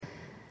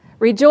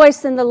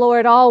Rejoice in the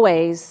Lord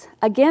always.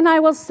 Again I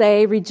will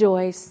say,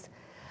 rejoice.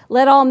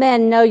 Let all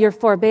men know your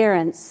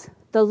forbearance.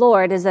 The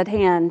Lord is at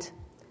hand.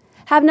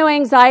 Have no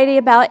anxiety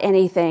about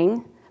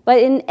anything, but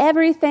in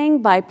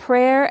everything by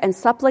prayer and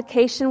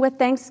supplication with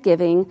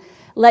thanksgiving,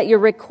 let your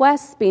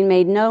requests be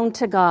made known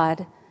to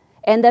God.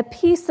 And the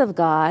peace of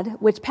God,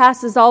 which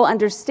passes all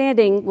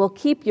understanding, will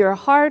keep your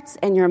hearts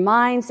and your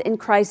minds in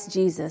Christ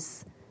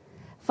Jesus.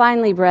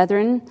 Finally,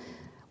 brethren,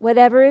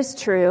 whatever is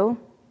true,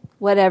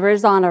 whatever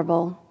is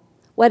honorable,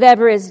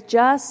 whatever is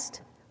just,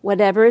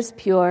 whatever is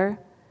pure,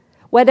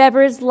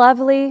 whatever is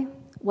lovely,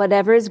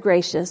 whatever is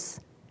gracious,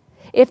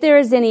 if there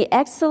is any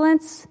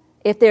excellence,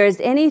 if there is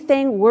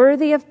anything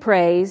worthy of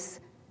praise,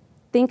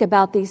 think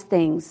about these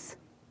things.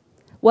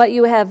 What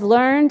you have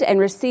learned and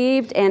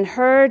received and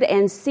heard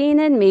and seen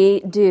in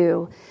me,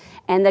 do,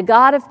 and the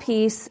God of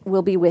peace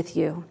will be with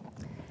you.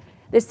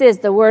 This is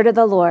the word of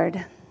the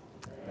Lord.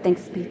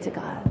 Thanks be to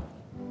God.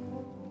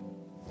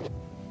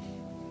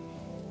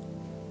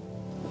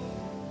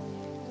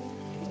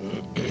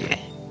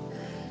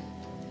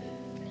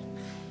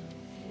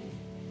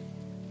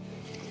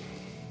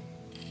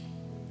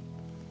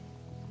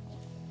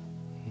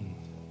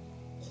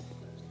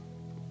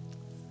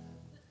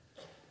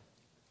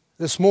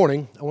 This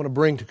morning, I want to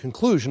bring to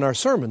conclusion our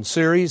sermon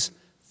series,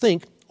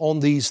 Think on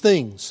These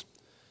Things.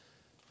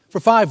 For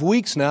 5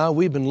 weeks now,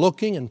 we've been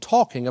looking and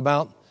talking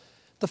about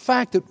the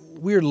fact that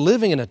we're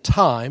living in a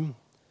time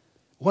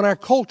when our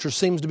culture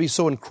seems to be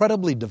so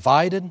incredibly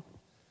divided,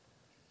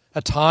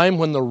 a time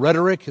when the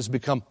rhetoric has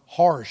become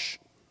harsh,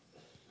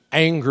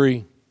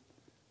 angry.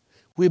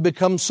 We've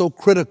become so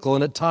critical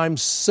and at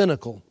times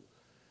cynical.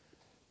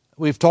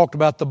 We've talked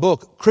about the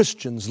book,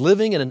 Christians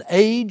Living in an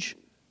Age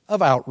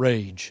of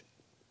Outrage.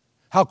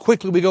 How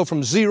quickly we go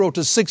from 0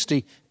 to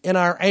 60 in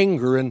our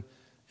anger and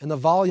the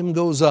volume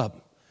goes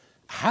up.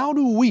 How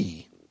do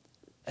we,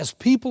 as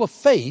people of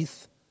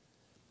faith,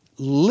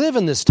 live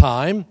in this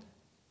time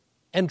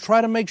and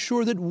try to make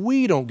sure that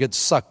we don't get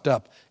sucked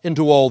up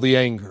into all the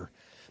anger?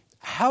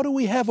 How do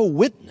we have a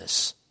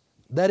witness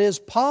that is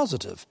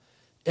positive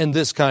in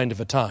this kind of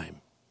a time?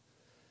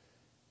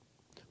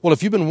 Well,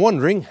 if you've been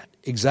wondering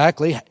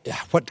exactly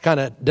what kind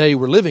of day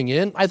we're living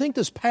in, I think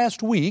this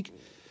past week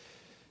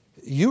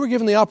you were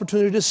given the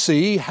opportunity to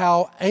see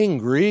how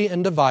angry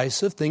and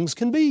divisive things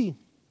can be.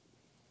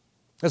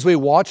 As we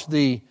watched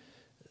the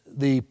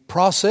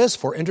process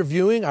for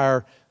interviewing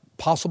our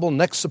possible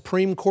next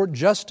Supreme Court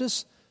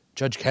Justice,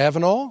 Judge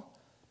Kavanaugh,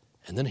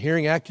 and then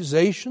hearing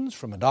accusations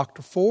from a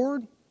Dr.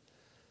 Ford.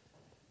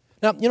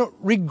 Now,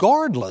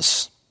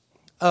 regardless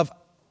of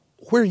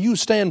where you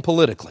stand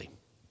politically,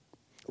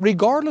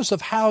 regardless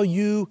of how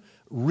you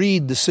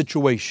read the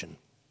situation,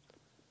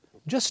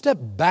 just step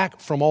back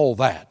from all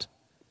that.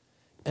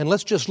 And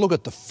let's just look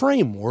at the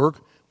framework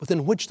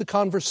within which the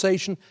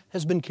conversation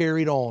has been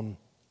carried on.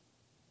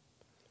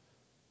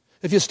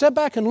 If you step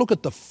back and look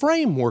at the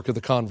framework of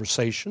the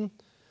conversation,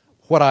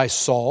 what I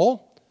saw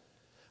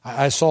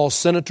a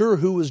senator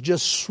who was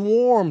just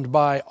swarmed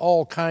by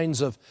all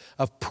kinds of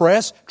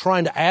press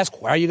trying to ask,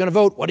 "Why are you going to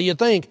vote? What do you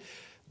think?"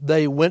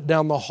 They went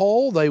down the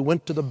hall, they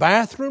went to the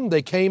bathroom,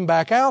 they came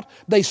back out,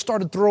 they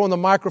started throwing the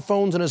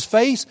microphones in his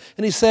face,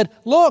 and he said,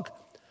 "Look,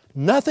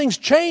 nothing's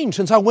changed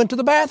since I went to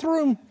the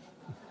bathroom."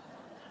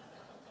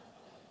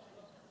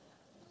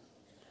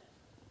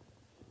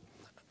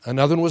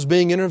 Another one was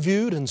being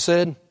interviewed and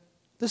said,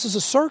 "This is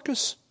a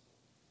circus.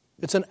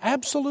 It's an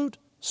absolute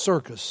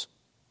circus."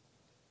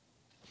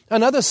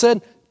 Another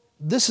said,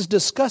 "This is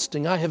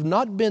disgusting. I have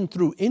not been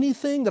through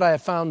anything that I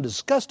have found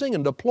disgusting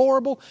and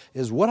deplorable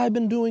is what I've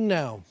been doing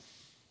now."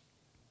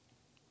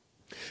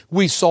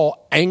 We saw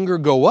anger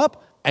go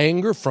up,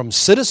 anger from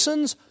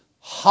citizens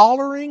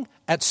hollering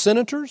at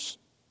senators.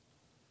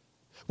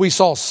 We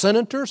saw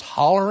senators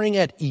hollering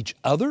at each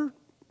other.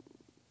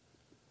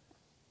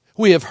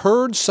 We have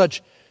heard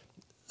such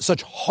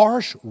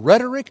harsh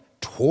rhetoric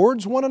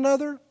towards one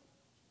another.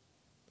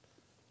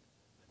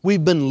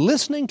 We've been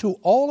listening to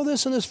all of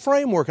this in this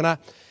framework. And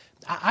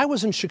I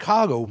was in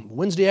Chicago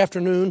Wednesday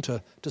afternoon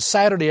to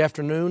Saturday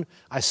afternoon.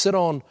 I sit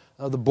on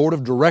the board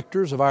of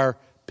directors of our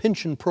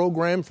pension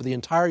program for the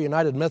entire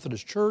United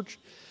Methodist Church.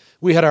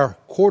 We had our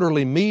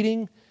quarterly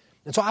meeting.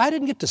 And so I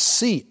didn't get to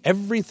see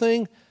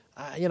everything.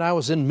 I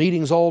was in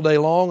meetings all day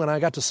long, and I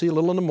got to see a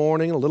little in the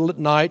morning, a little at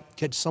night,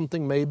 catch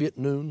something maybe at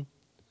noon.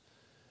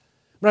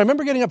 But I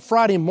remember getting up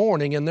Friday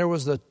morning, and there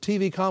was the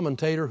TV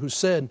commentator who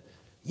said,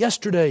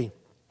 "Yesterday,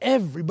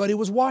 everybody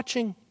was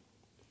watching."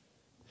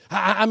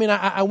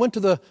 I went to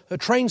the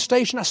train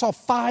station. I saw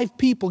 5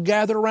 people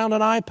gathered around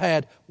an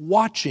iPad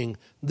watching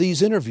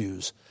these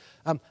interviews.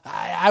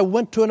 I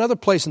went to another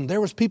place, and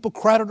there was people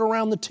crowded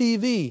around the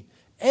TV.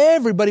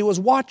 Everybody was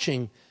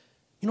watching.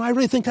 I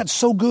really think that's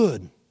so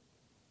good.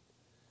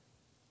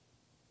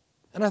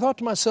 And I thought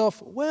to myself,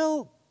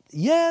 well,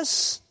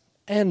 yes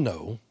and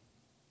no.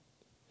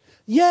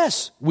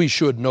 Yes, we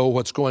should know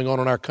what's going on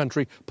in our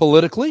country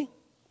politically.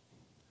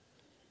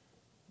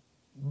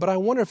 But I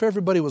wonder if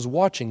everybody was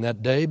watching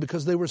that day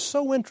because they were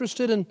so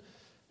interested in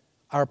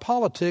our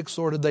politics,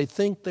 or did they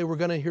think they were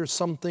going to hear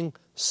something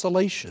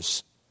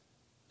salacious,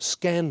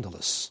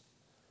 scandalous?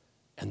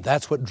 And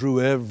that's what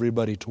drew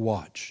everybody to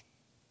watch.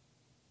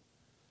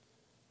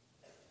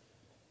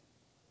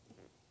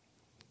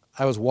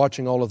 I was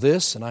watching all of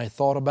this, and I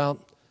thought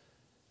about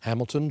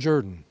Hamilton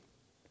Jordan.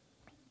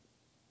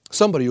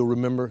 Some of you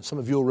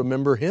will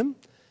remember him.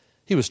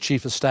 He was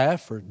chief of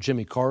staff for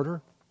Jimmy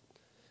Carter.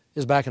 It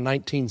was back in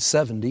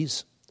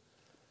 1970s.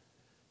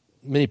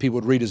 Many people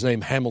would read his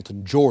name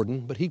Hamilton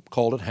Jordan, but he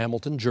called it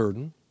Hamilton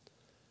Jordan.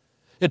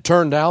 It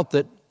turned out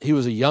that he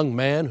was a young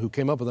man who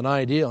came up with an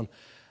idea on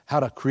how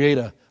to create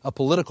a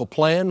political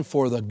plan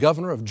for the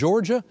governor of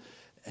Georgia,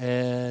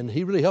 and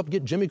he really helped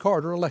get Jimmy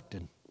Carter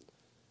elected.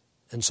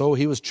 And so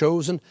he was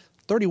chosen,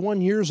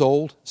 31 years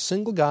old,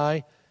 single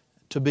guy,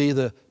 to be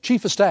the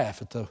chief of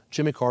staff at the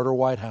Jimmy Carter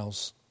White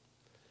House.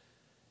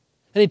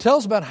 And he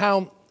tells about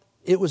how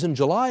it was in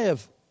July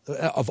of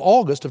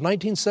August of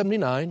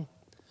 1979,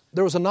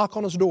 there was a knock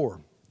on his door.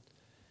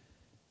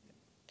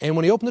 And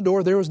when he opened the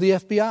door, there was the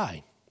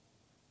FBI.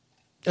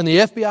 And the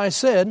FBI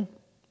said,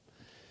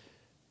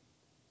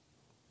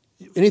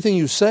 anything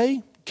you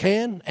say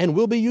can and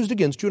will be used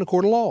against you in a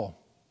court of law.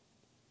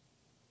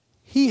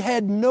 He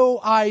had no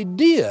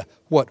idea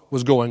what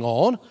was going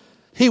on.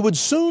 He would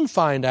soon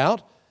find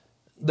out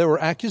there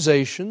were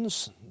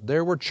accusations,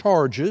 there were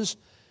charges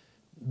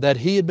that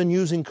he had been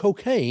using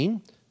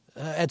cocaine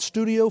at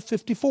Studio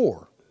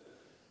 54.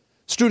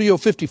 Studio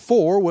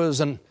 54 was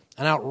an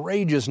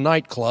outrageous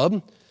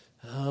nightclub,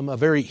 a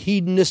very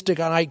hedonistic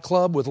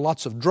nightclub with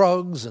lots of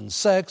drugs and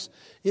sex.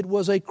 It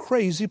was a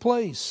crazy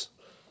place.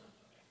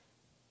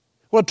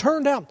 Well, it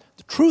turned out,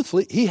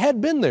 truthfully, he had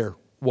been there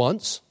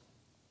once,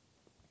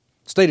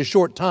 stayed a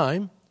short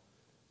time.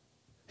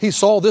 He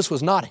saw this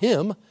was not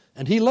him,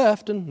 and he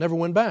left and never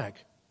went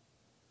back.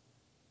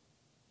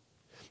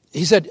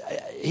 He said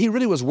he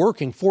really was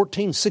working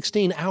 14,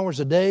 16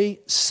 hours a day,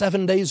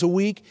 7 days a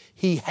week.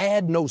 He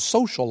had no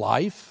social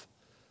life.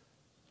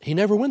 He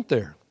never went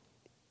there.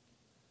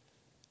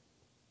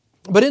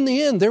 But in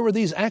the end, there were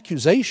these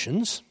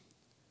accusations,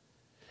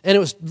 and it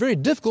was very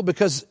difficult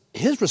because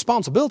his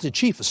responsibility,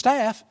 chief of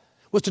staff,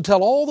 was to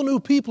tell all the new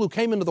people who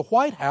came into the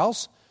White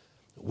House,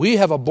 we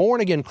have a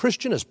born-again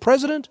Christian as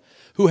president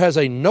who has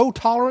a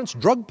no-tolerance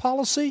drug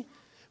policy.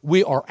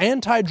 We are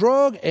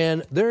anti-drug,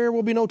 and there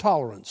will be no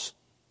tolerance.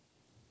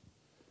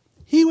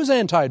 He was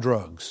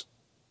anti-drugs,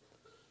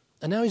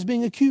 and now he's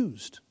being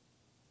accused.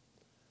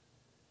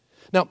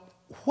 Now,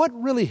 what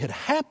really had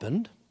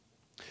happened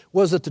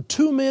was that the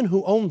two men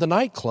who owned the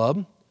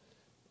nightclub,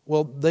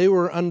 well, they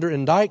were under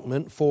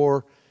indictment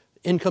for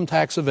income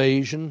tax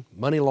evasion,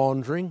 money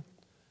laundering.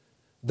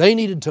 They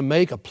needed to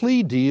make a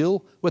plea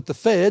deal with the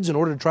feds in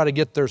order to try to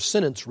get their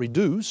sentence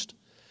reduced.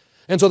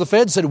 And so the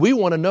feds said, we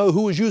want to know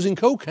who was using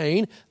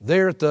cocaine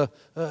there at the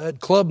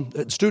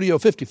at Studio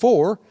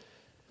 54.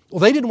 Well,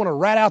 they didn't want to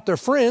rat out their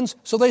friends,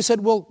 so they said,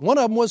 well, one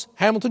of them was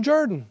Hamilton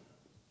Jordan.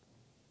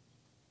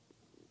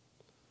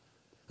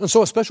 And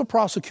so a special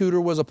prosecutor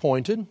was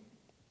appointed.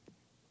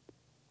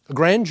 A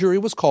grand jury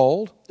was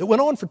called. It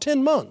went on for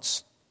 10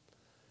 months.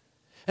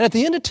 And at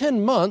the end of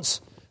 10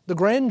 months, the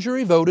grand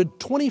jury voted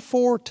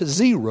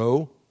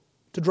 24-0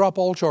 to drop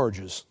all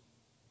charges.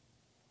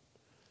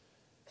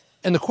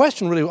 And the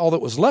question really, all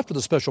that was left of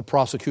the special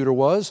prosecutor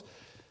was,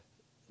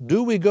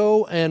 do we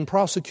go and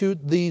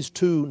prosecute these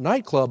two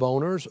nightclub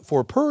owners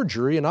for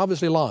perjury and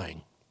obviously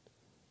lying?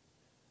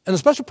 And the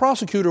special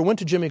prosecutor went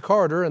to Jimmy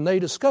Carter and they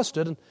discussed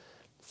it, and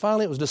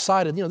finally it was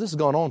decided, this has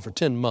gone on for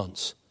 10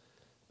 months.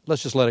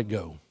 Let's just let it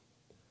go.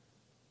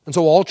 And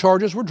so all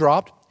charges were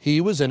dropped.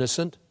 He was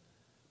innocent,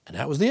 and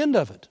that was the end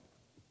of it.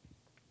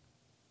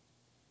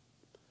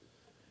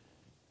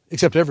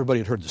 Except everybody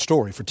had heard the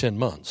story for 10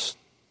 months.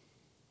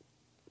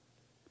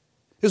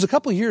 It was a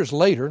couple of years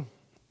later,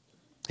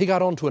 he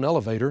got onto an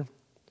elevator.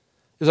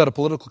 He was at a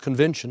political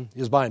convention. He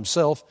was by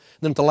himself.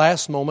 And then at the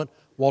last moment,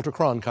 Walter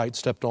Cronkite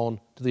stepped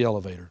on to the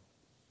elevator.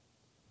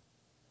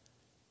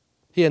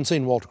 He hadn't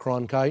seen Walter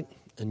Cronkite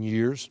in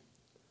years.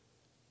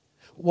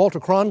 Walter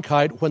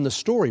Cronkite, when the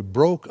story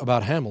broke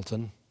about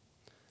Hamilton,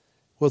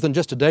 within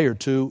just a day or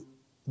two,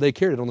 they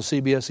carried it on the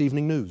CBS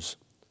Evening News.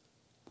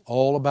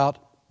 All about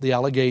the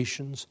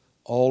allegations,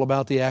 all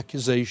about the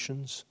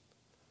accusations,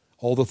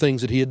 all the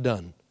things that he had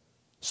done,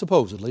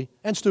 supposedly,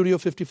 and Studio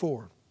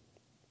 54.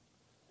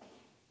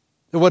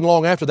 It wasn't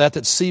long after that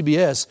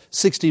CBS,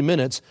 60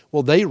 Minutes,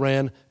 well, they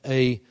ran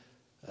a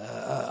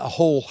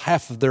whole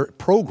half of their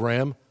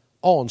program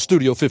on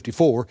Studio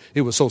 54.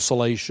 It was so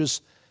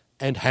salacious.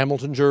 And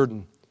Hamilton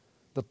Jordan,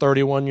 the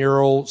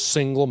 31-year-old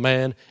single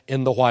man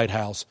in the White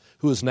House,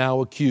 who is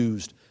now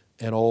accused,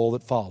 and all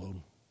that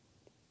followed.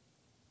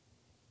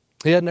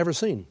 He had never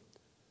seen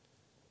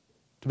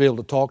to be able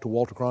to talk to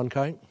Walter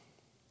Cronkite.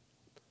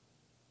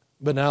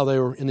 But now they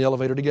were in the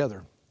elevator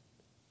together.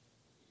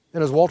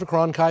 And it was Walter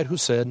Cronkite who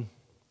said,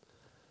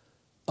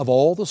 of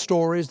all the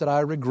stories that I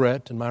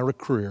regret in my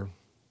career,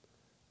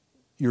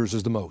 yours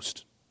is the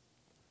most.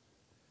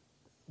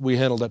 We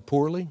handled that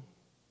poorly.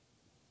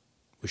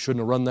 We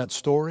shouldn't have run that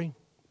story.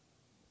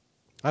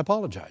 I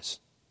apologize.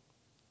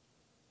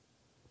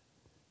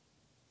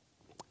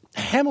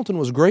 Hamilton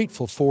was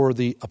grateful for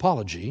the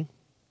apology,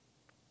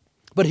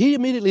 but he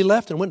immediately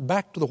left and went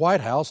back to the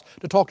White House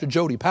to talk to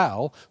Jody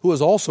Powell, who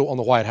was also on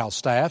the White House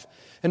staff.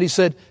 And he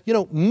said,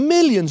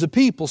 millions of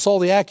people saw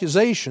the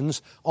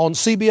accusations on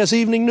CBS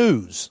Evening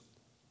News.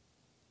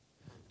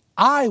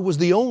 I was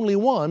the only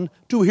one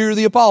to hear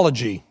the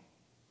apology.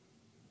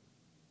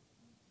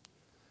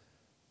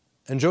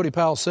 And Jody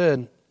Powell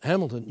said,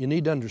 Hamilton, you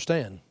need to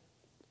understand,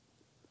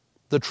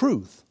 the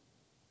truth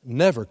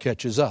never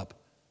catches up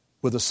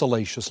with a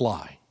salacious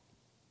lie.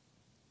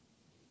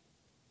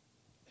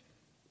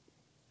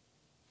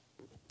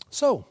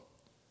 So,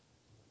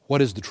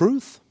 what is the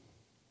truth?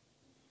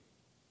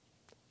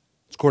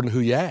 It's according to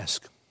who you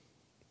ask.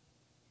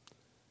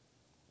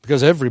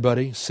 Because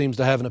everybody seems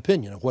to have an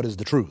opinion of what is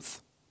the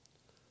truth.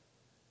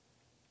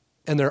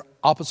 And they're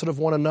opposite of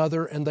one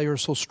another, and they are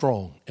so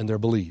strong in their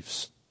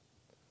beliefs.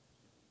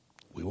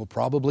 We will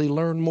probably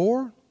learn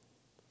more.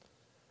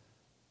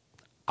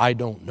 I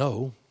don't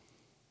know.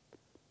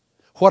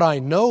 What I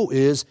know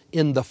is,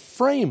 in the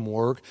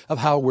framework of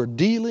how we're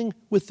dealing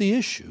with the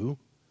issue,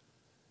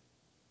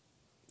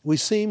 we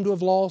seem to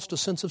have lost a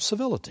sense of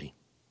civility.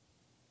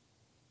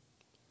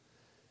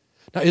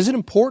 Now, is it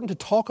important to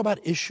talk about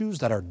issues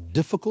that are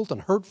difficult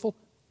and hurtful?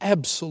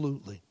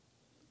 Absolutely.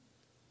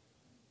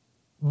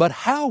 But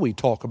how we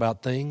talk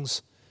about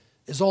things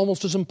is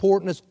almost as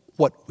important as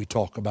what we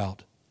talk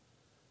about.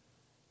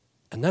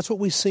 And that's what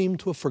we seem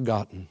to have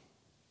forgotten.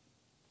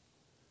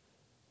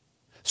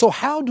 So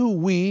how do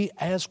we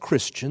as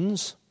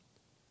Christians,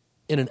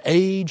 in an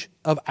age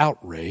of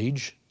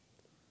outrage,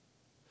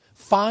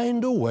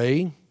 find a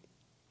way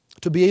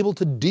to be able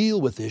to deal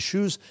with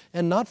issues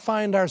and not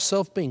find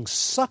ourselves being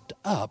sucked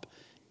up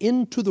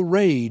into the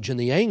rage and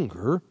the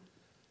anger,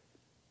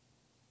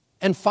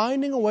 and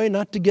finding a way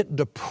not to get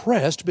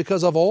depressed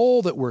because of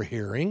all that we're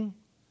hearing?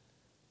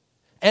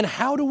 And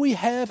how do we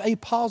have a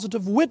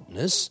positive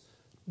witness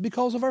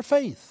because of our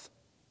faith?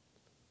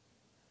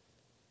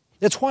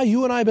 That's why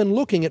you and I have been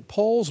looking at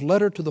Paul's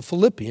letter to the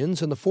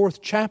Philippians in the 4th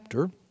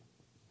chapter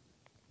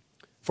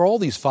for all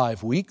these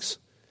 5 weeks.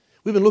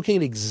 We've been looking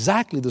at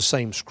exactly the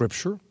same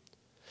Scripture.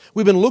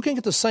 We've been looking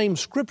at the same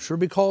Scripture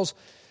because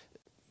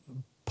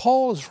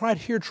Paul is right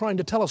here trying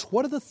to tell us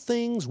what are the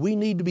things we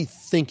need to be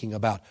thinking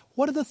about.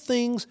 What are the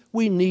things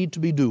we need to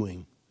be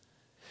doing?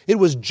 It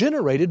was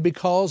generated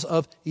because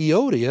of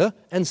Euodia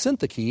and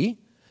Syntyche,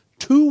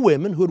 2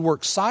 women who had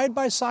worked side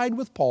by side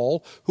with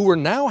Paul, who were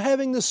now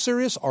having this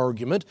serious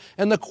argument.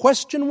 And the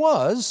question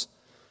was,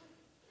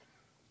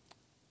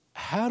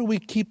 how do we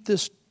keep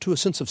this to a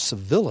sense of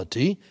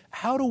civility?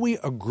 How do we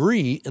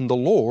agree in the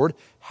Lord?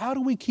 How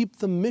do we keep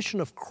the mission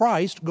of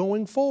Christ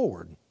going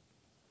forward?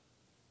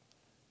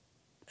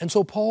 And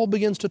so Paul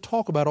begins to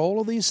talk about all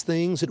of these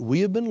things that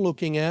we have been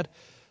looking at,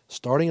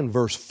 starting in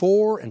verse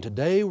 4, and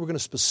today we're going to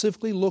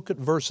specifically look at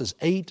verses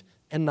 8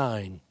 and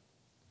 9.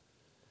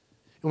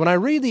 And when I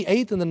read the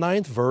 8th and the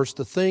 9th verse,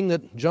 the thing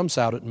that jumps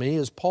out at me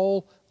is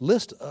Paul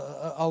lists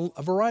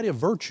a variety of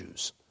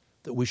virtues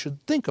that we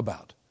should think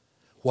about.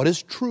 What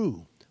is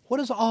true? What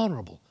is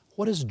honorable?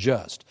 What is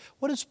just?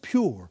 What is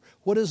pure?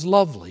 What is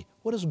lovely?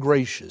 What is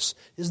gracious?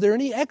 Is there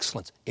any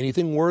excellence?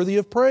 Anything worthy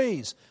of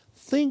praise?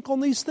 Think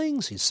on these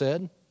things, he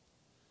said.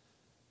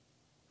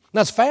 Now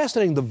it's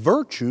fascinating, the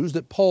virtues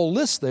that Paul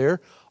lists there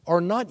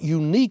are not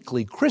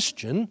uniquely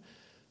Christian.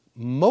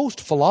 Most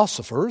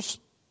philosophers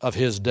of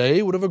his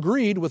day would have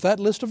agreed with that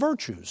list of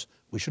virtues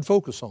we should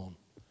focus on.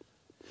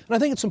 And I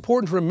think it's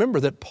important to remember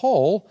that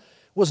Paul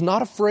was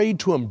not afraid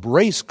to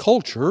embrace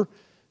culture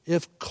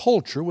if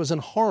culture was in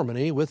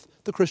harmony with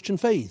the Christian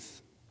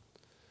faith.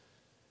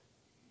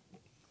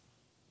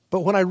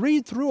 But when I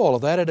read through all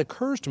of that, it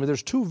occurs to me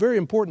there's 2 very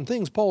important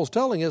things Paul's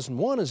telling us. And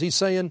one is he's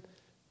saying,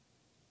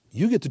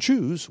 you get to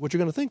choose what you're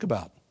going to think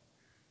about.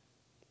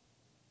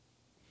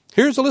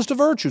 Here's a list of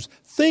virtues.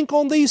 Think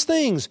on these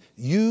things.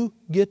 You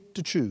get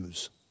to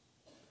choose.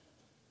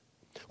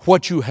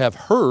 What you have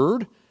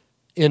heard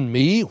in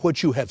me,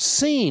 what you have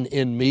seen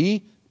in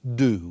me,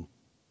 do.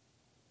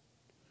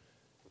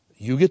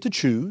 You get to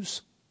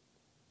choose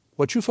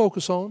what you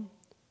focus on.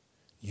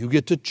 You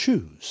get to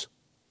choose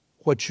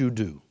what you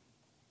do.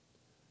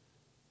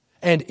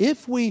 And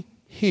if we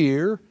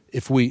hear,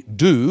 if we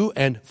do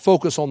and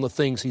focus on the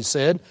things he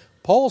said,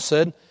 Paul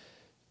said,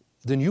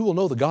 then you will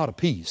know the God of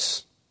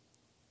peace.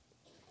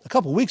 A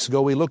couple of weeks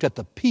ago, we looked at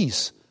the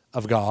peace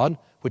of God,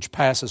 which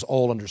passes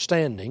all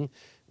understanding.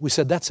 We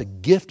said that's a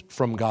gift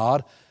from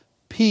God,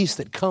 peace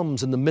that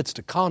comes in the midst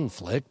of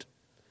conflict.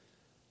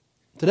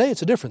 Today,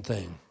 it's a different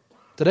thing.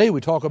 Today,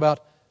 we talk about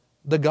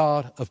the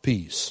God of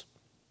peace,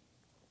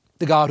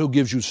 the God who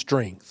gives you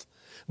strength,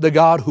 the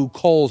God who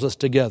calls us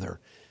together.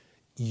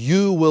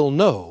 You will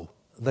know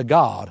the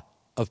God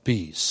of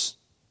peace.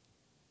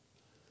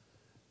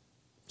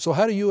 So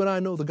how do you and I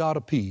know the God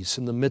of peace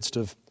in the midst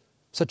of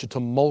such a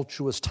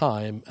tumultuous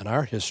time in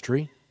our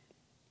history?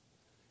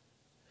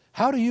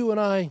 How do you and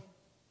I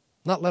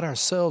not let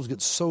ourselves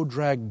get so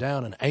dragged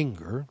down in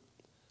anger?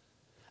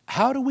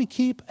 How do we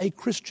keep a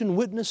Christian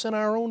witness in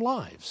our own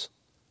lives?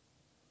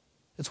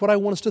 It's what I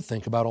want us to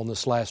think about on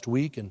this last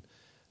week, and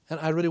And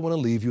I really want to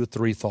leave you with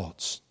three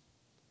thoughts.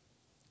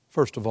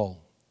 First of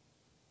all,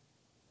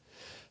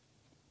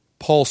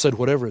 Paul said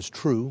whatever is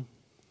true,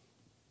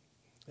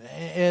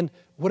 and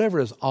whatever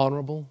is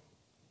honorable,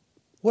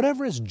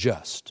 whatever is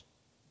just,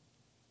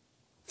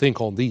 think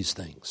on these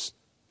things.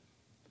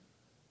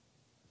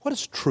 What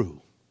is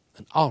true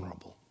and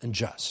honorable and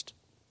just?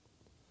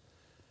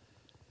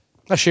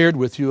 I shared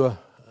with you a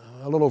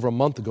little over a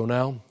month ago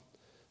now,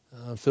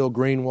 Phil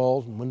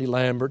Greenwald and Wendy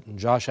Lambert and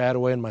Josh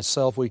Attaway and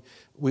myself,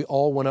 we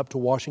all went up to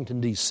Washington,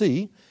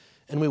 D.C.,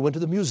 and we went to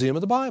the Museum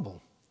of the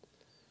Bible.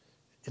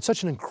 It's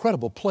such an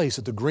incredible place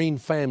that the Green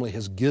family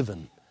has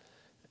given,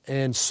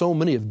 and so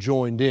many have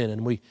joined in.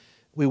 And we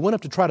went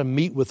up to try to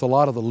meet with a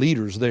lot of the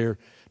leaders there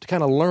to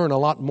kind of learn a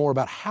lot more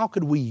about how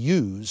could we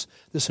use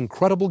this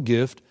incredible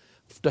gift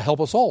to help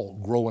us all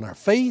grow in our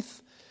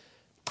faith.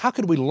 How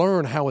could we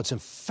learn how it's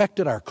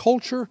affected our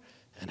culture,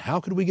 and how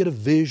could we get a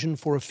vision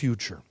for a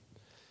future?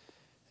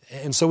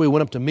 And so we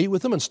went up to meet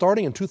with them, and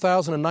starting in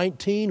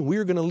 2019,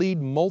 we're going to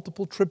lead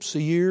multiple trips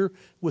a year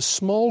with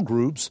small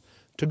groups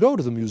to go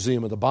to the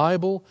Museum of the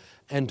Bible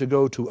and to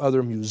go to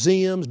other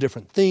museums,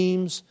 different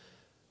themes,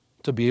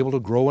 to be able to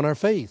grow in our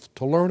faith,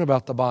 to learn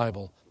about the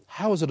Bible.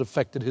 How has it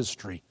affected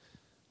history?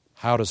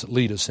 How does it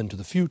lead us into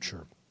the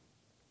future?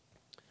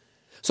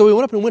 So we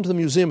went up and went to the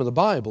Museum of the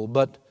Bible,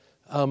 but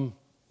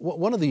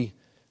one of the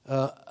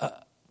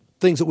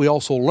things that we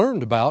also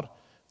learned about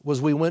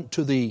was we went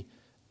to the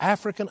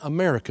African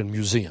American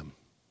Museum.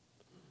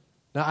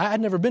 Now, I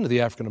had never been to the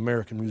African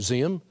American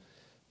Museum.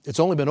 It's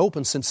only been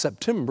open since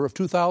September of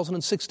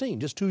 2016,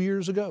 just 2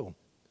 years ago.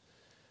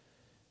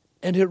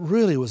 And it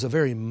really was a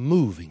very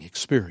moving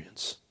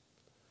experience.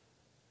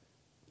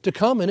 To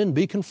come in and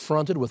be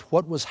confronted with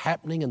what was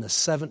happening in the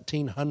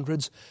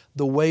 1700s,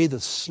 the way the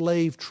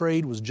slave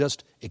trade was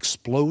just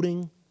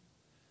exploding,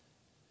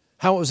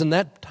 how it was in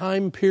that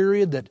time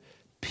period that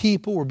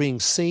people were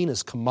being seen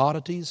as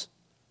commodities,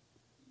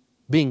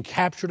 being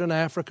captured in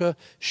Africa,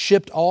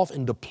 shipped off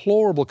in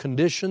deplorable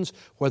conditions,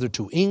 whether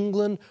to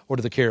England or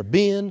to the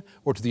Caribbean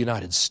or to the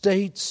United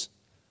States.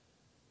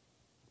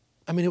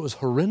 I mean, it was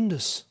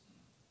horrendous.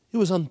 It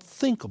was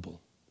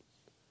unthinkable.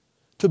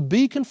 To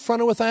be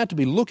confronted with that, to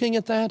be looking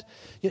at that.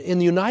 In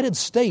the United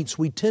States,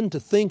 we tend to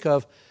think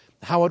of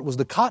how it was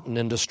the cotton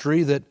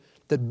industry that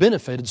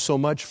benefited so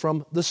much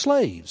from the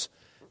slaves.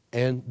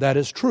 And that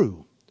is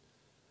true.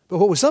 But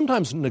what we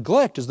sometimes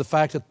neglect is the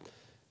fact that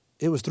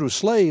it was through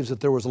slaves that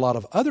there was a lot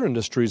of other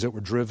industries that were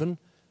driven,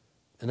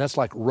 and that's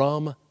like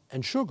rum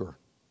and sugar.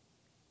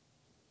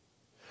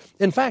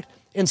 In fact,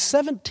 in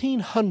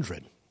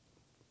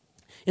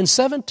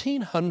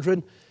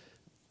 1700,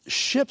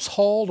 ships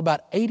hauled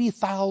about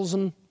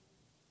 80,000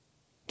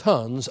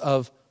 tons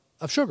of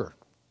sugar.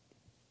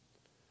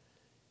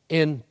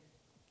 In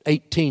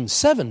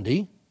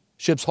 1870,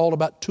 ships hauled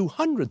about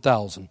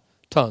 200,000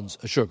 tons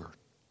of sugar.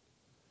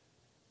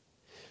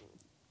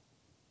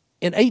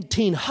 In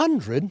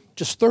 1800,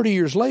 just 30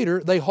 years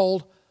later, they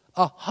hauled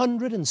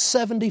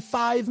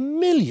 175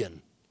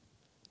 million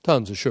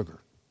tons of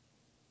sugar.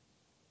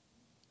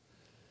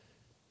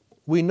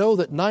 We know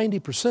that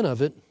 90%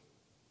 of it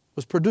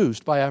was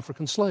produced by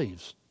African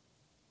slaves.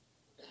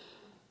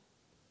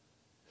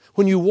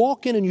 When you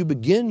walk in and you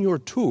begin your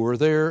tour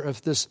there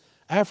of this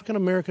African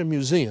American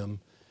Museum,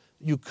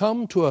 you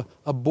come to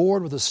a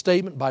board with a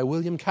statement by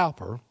William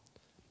Cowper,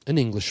 an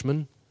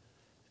Englishman,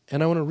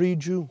 and I want to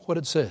read you what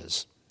it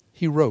says.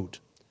 He wrote,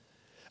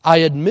 "I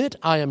admit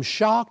I am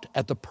shocked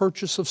at the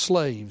purchase of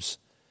slaves,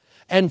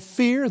 and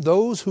fear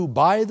those who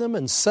buy them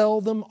and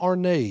sell them are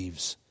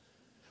knaves.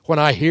 When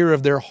I hear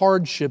of their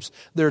hardships,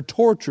 their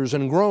tortures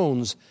and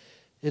groans,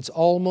 it's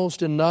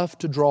almost enough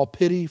to draw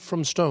pity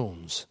from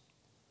stones.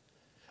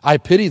 I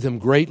pity them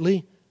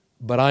greatly,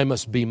 but I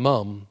must be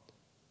mum,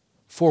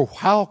 for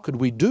how could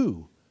we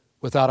do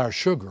without our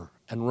sugar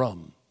and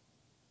rum?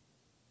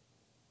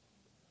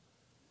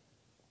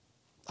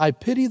 I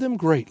pity them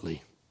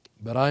greatly,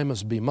 but I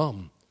must be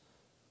mum,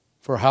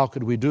 for how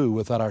could we do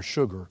without our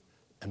sugar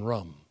and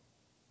rum?"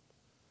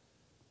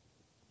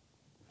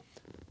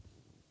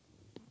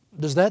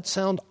 Does that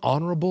sound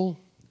honorable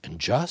and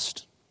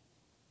just?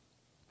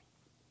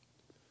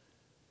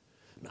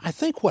 I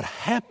think what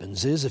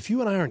happens is, if you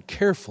and I aren't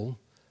careful,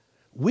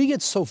 we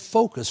get so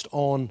focused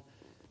on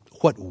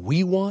what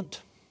we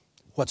want,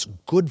 what's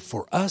good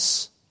for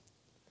us,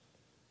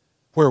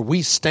 where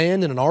we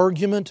stand in an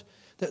argument,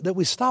 that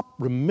we stop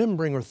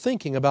remembering or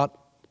thinking about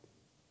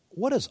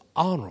what is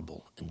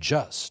honorable and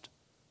just.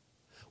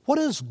 What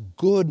is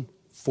good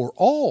for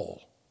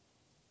all,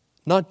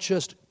 not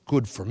just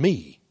good for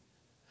me,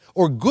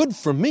 or good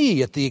for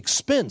me at the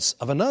expense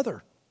of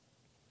another.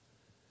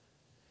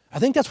 I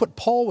think that's what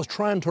Paul was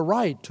trying to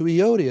write to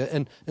Euodia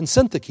and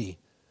Syntyche,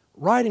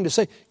 writing to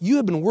say, you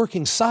have been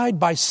working side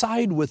by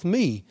side with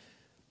me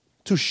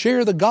to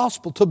share the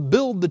gospel, to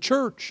build the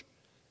church.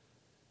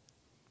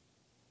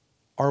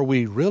 Are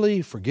we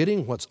really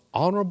forgetting what's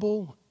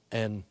honorable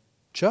and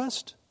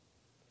just?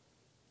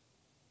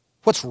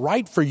 What's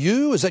right for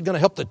you? Is that going to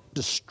help to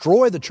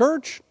destroy the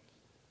church?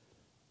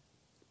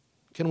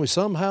 Can we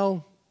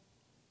somehow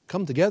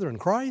come together in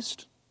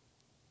Christ?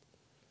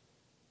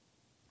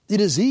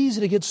 It is easy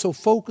to get so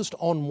focused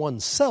on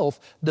oneself,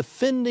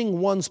 defending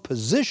one's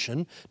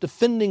position,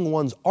 defending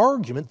one's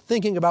argument,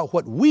 thinking about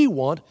what we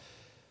want,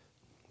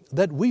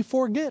 that we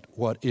forget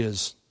what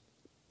is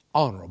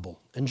honorable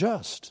and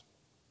just.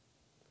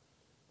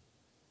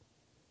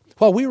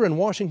 While we were in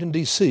Washington,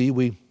 D.C.,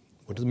 we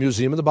went to the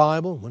Museum of the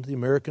Bible, went to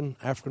the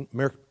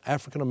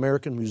African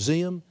American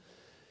Museum.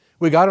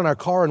 We got in our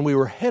car and we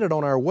were headed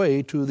on our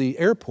way to the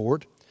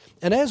airport.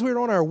 And as we were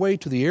on our way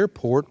to the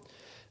airport,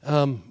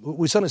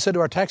 we suddenly said to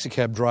our taxi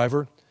cab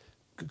driver,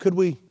 could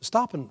we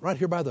stop right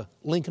here by the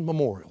Lincoln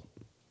Memorial?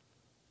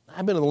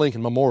 I've been to the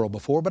Lincoln Memorial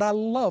before, but I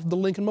love the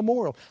Lincoln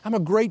Memorial. I'm a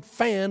great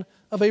fan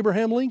of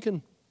Abraham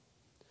Lincoln.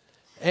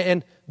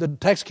 And the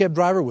taxi cab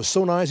driver was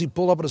so nice, he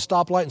pulled up at a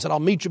stoplight and said, I'll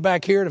meet you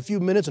back here in a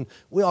few minutes. And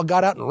we all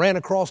got out and ran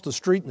across the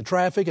street in the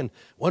traffic and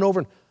went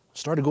over and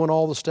started going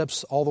all the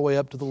steps all the way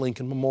up to the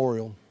Lincoln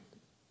Memorial.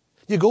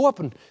 You go up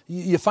and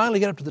you finally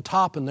get up to the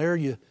top, and there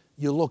you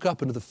look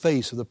up into the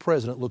face of the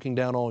president looking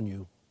down on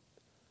you.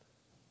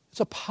 It's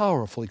a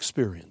powerful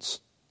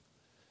experience.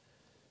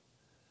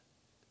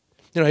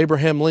 You know,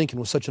 Abraham Lincoln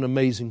was such an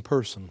amazing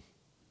person.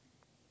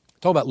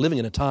 Talk about living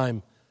in a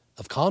time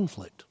of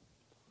conflict,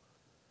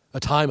 a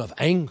time of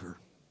anger.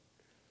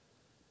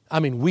 I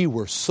mean, we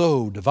were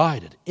so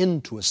divided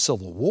into a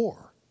civil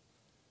war.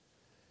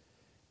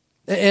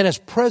 And as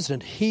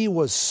president, he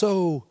was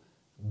so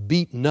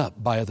beaten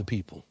up by other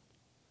people.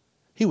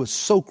 He was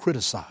so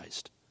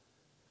criticized.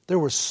 There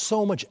was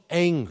so much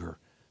anger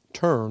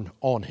turned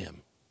on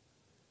him.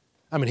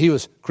 I mean, he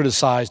was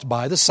criticized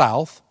by the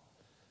South,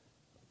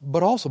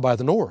 but also by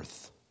the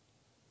North.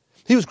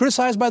 He was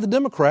criticized by the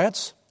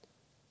Democrats,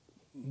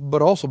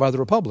 but also by the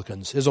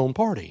Republicans, his own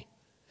party.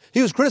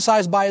 He was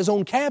criticized by his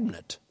own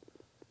cabinet.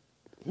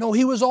 No,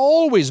 he was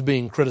always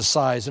being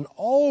criticized and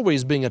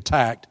always being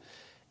attacked,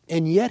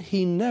 and yet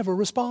he never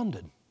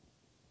responded.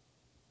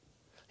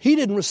 He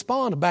didn't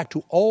respond back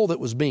to all that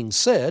was being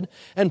said,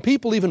 and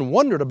people even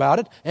wondered about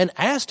it and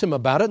asked him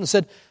about it and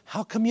said,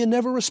 how come you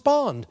never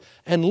respond?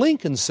 And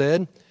Lincoln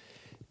said,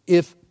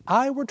 if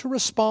I were to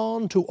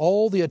respond to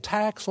all the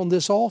attacks on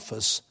this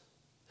office,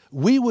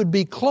 we would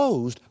be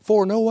closed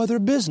for no other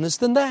business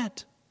than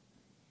that.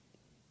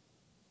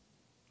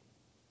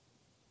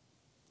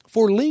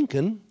 For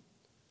Lincoln,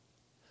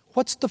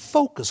 what's the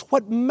focus?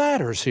 What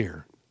matters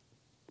here?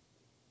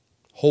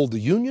 Hold the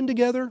Union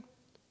together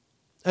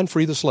and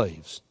free the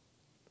slaves.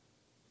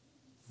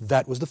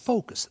 That was the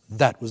focus.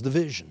 That was the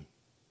vision.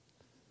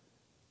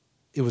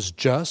 It was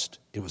just,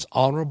 it was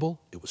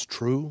honorable, it was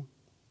true.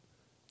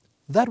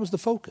 That was the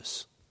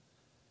focus.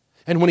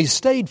 And when he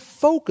stayed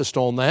focused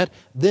on that,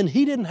 then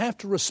he didn't have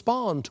to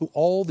respond to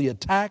all the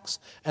attacks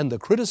and the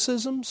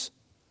criticisms.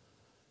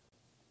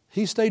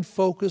 He stayed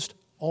focused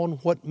on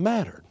what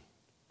mattered.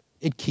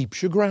 It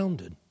keeps you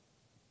grounded.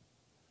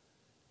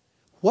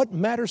 What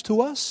matters to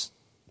us?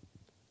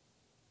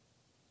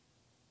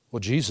 Well,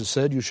 Jesus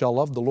said, you shall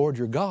love the Lord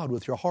your God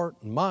with your heart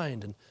and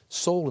mind and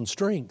soul and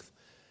strength.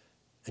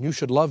 And you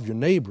should love your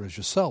neighbor as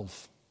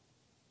yourself.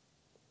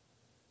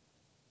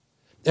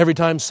 Every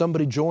time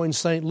somebody joins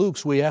St.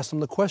 Luke's, we ask them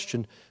the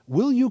question,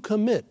 will you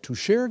commit to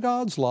share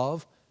God's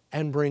love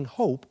and bring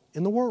hope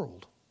in the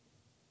world?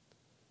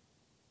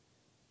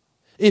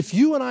 If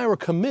you and I were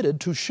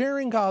committed to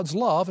sharing God's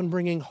love and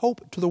bringing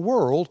hope to the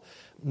world,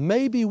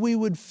 maybe we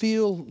would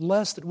feel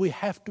less that we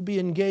have to be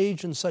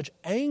engaged in such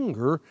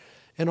anger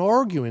and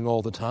arguing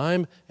all the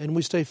time, and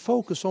we stay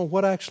focused on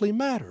what actually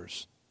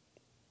matters.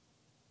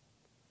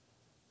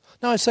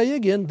 Now, I say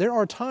again, there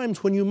are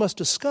times when you must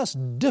discuss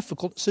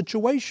difficult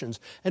situations,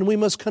 and we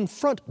must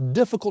confront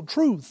difficult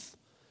truth.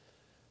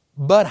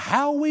 But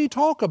how we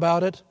talk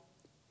about it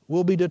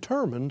will be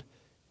determined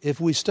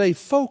if we stay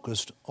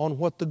focused on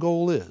what the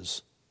goal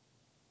is.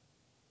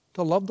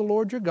 To love the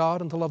Lord your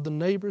God and to love the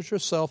neighbor as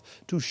yourself,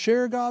 to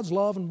share God's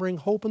love and bring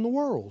hope in the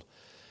world.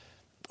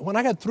 When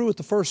I got through with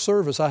the first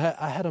service, I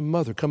had a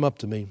mother come up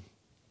to me,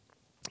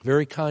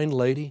 very kind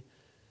lady.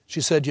 She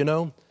said, you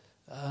know,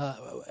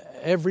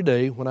 every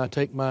day when I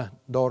take my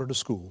daughter to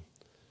school,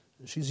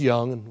 she's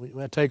young, and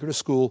when I take her to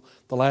school,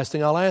 the last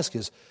thing I'll ask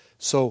is,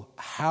 so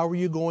how are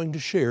you going to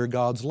share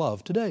God's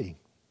love today?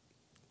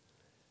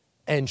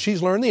 And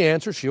she's learned the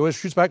answer. She always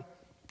shoots back,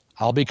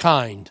 I'll be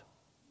kind.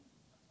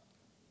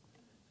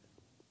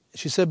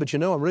 She said, but you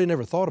know, I really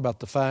never thought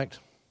about the fact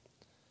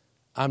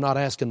I'm not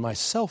asking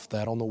myself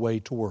that on the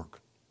way to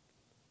work.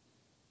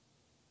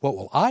 What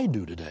will I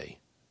do today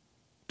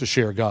to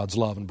share God's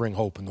love and bring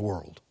hope in the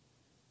world?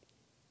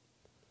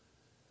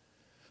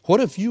 What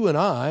if you and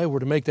I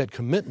were to make that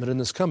commitment in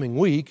this coming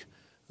week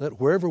that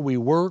wherever we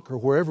work or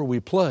wherever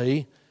we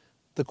play,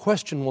 the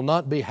question will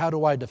not be, how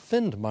do I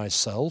defend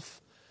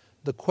myself?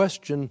 The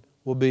question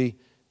will be,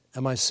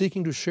 am I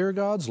seeking to share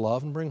God's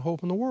love and bring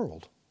hope in the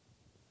world?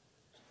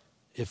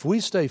 If we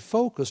stay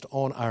focused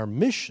on our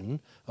mission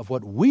of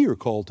what we are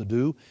called to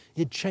do,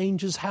 it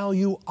changes how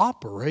you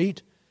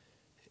operate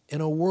in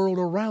a world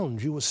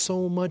around you with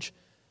so much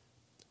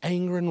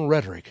anger and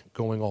rhetoric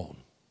going on.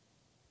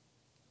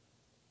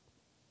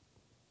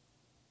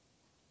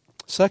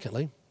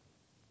 Secondly,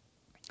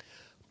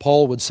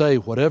 Paul would say,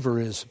 whatever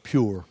is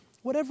pure,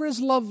 whatever is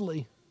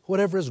lovely,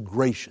 whatever is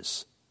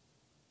gracious,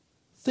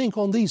 think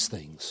on these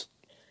things.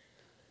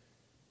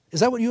 Is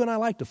that what you and I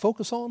like to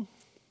focus on?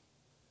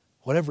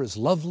 Whatever is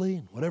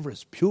lovely, whatever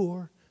is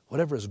pure,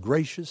 whatever is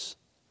gracious?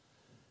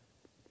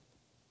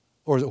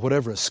 Or is it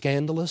whatever is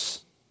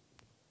scandalous,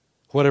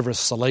 whatever is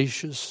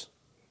salacious,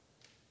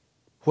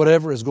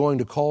 whatever is going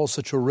to cause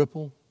such a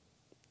ripple?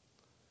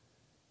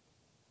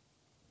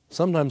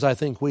 Sometimes I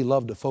think we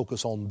love to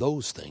focus on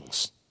those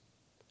things,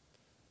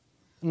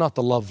 not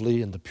the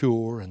lovely and the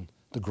pure and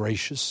the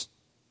gracious.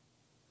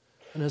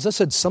 And as I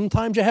said,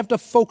 sometimes you have to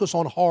focus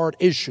on hard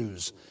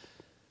issues,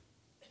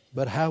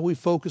 but how we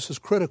focus is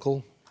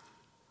critical.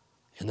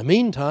 In the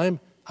meantime,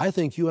 I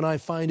think you and I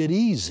find it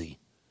easy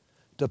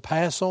to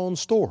pass on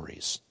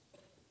stories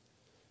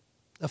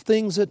of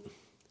things that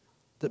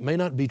may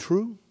not be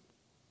true.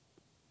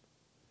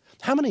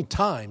 How many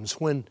times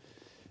when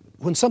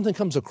something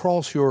comes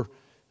across your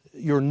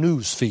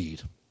news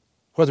feed,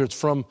 whether it's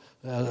from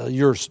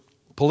your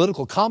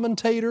political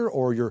commentator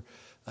or your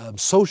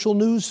social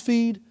news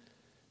feed,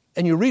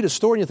 and you read a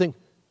story and you think,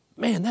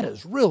 man,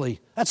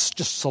 that's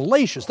just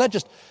salacious.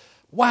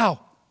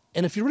 Wow.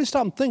 And if you really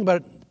stop and think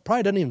about it, it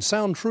probably doesn't even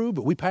sound true,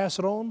 but we pass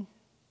it on.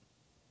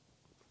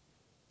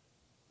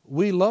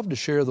 We love to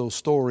share those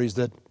stories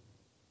that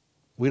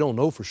we don't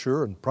know for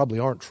sure and probably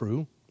aren't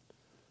true.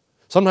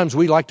 Sometimes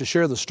we like to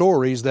share the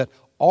stories that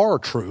are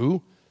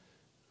true,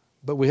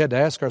 but we had to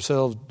ask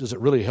ourselves, does it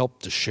really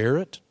help to share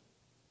it?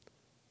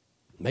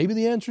 Maybe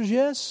the answer is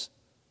yes.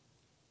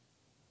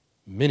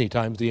 Many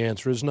times the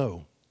answer is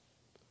no.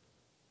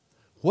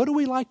 What do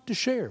we like to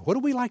share? What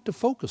do we like to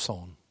focus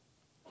on?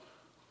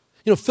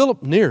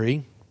 Philip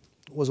Neri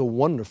was a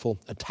wonderful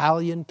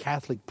Italian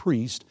Catholic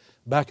priest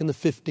back in the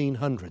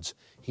 1500s.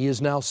 He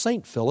is now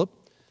Saint Philip.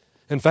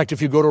 In fact,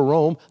 if you go to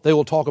Rome, they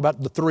will talk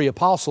about the three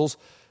apostles,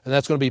 and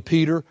that's going to be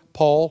Peter,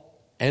 Paul,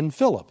 and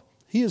Philip.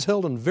 He is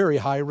held in very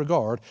high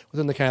regard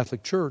within the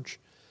Catholic Church.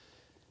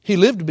 He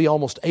lived to be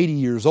almost 80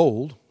 years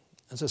old.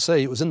 As I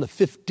say, it was in the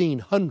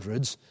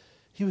 1500s.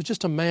 He was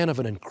just a man of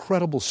an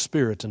incredible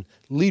spirit and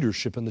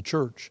leadership in the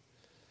church.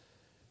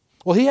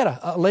 Well, he had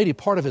a lady,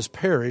 part of his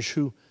parish,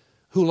 who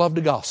loved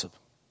to gossip.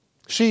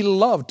 She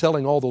loved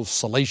telling all those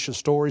salacious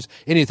stories,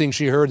 anything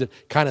she heard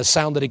that kind of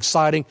sounded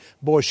exciting.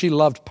 Boy, she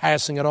loved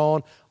passing it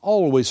on,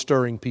 always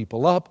stirring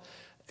people up.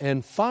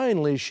 And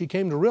finally, she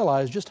came to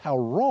realize just how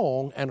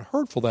wrong and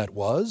hurtful that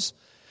was.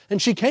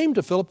 And she came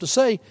to Philip to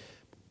say,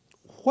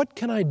 what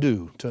can I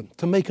do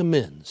to make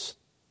amends?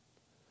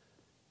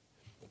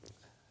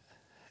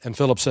 And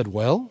Philip said,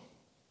 well,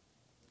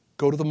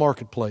 go to the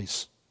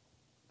marketplace,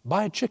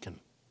 buy a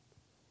chicken,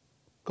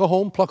 go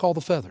home, pluck all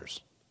the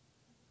feathers,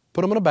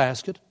 put them in a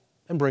basket,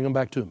 and bring them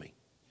back to me.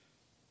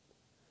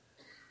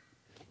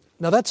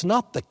 Now, that's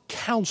not the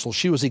counsel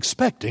she was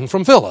expecting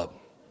from Philip.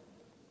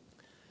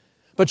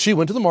 But she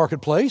went to the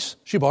marketplace,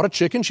 she bought a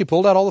chicken, she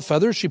pulled out all the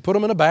feathers, she put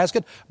them in a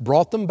basket,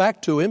 brought them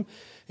back to him.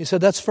 He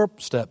said, that's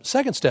first step.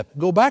 Second step,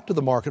 go back to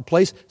the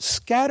marketplace,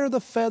 scatter the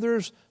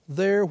feathers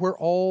there where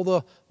all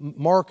the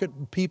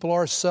market people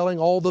are selling,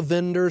 all the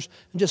vendors,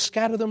 and just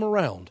scatter them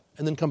around,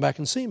 and then come back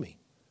and see me.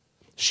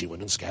 She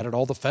went and scattered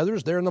all the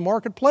feathers there in the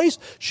marketplace.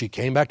 She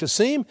came back to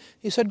see him.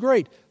 He said,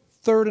 great.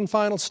 Third and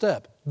final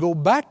step, go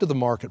back to the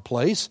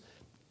marketplace,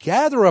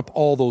 gather up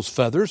all those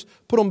feathers,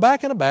 put them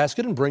back in a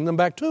basket, and bring them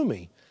back to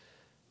me.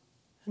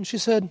 And she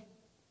said,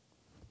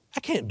 I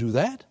can't do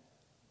that.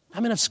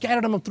 I've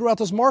scattered them throughout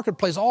this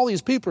marketplace. All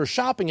these people are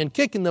shopping and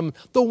kicking them.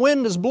 The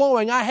wind is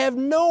blowing. I have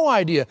no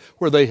idea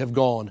where they have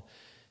gone.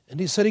 And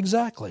he said,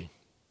 exactly.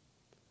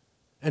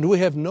 And we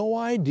have no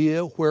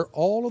idea where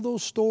all of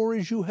those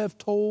stories you have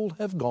told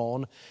have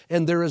gone.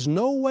 And there is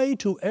no way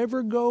to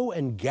ever go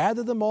and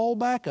gather them all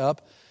back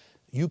up.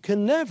 You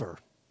can never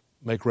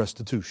make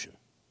restitution.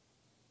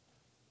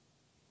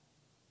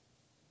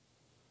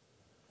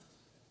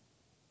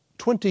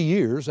 20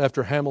 years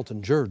after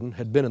Hamilton Jordan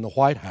had been in the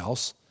White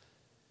House,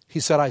 he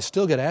said, I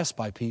still get asked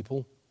by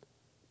people,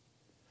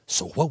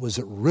 so what was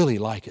it really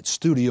like at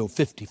Studio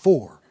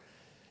 54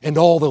 and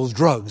all those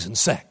drugs and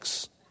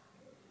sex?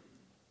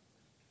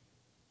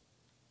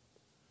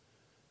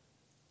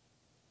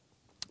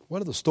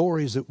 What are the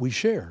stories that we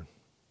share?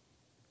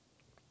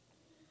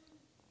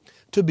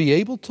 To be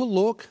able to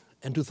look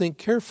and to think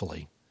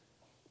carefully,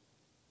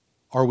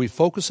 are we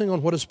focusing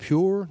on what is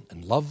pure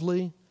and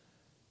lovely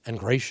and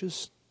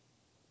gracious?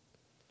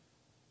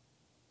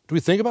 Do we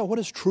think about what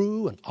is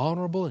true and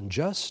honorable and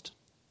just?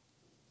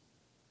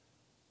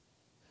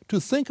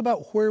 To think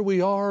about where we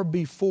are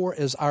before,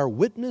 as our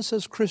witness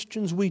as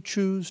Christians, we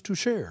choose to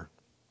share.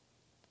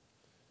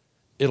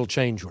 It'll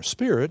change your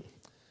spirit.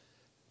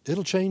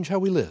 It'll change how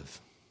we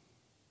live.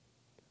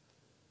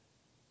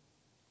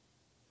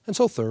 And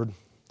so third,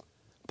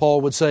 Paul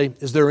would say,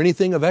 is there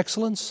anything of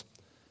excellence?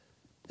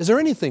 Is there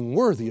anything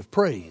worthy of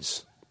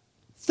praise?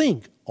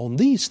 Think on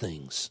these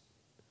things.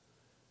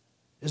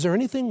 Is there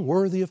anything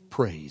worthy of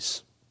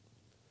praise?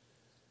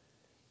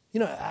 You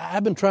know,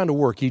 I've been trying to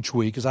work each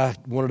week, as I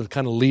wanted to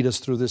kind of lead us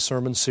through this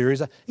sermon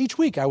series. Each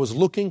week I was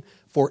looking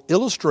for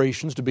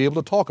illustrations to be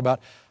able to talk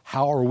about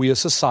how are we a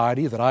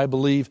society that I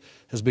believe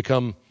has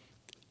become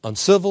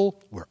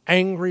uncivil, we're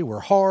angry,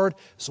 we're hard.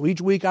 So each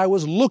week I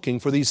was looking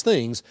for these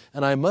things,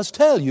 and I must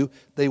tell you,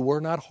 they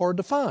were not hard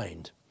to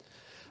find.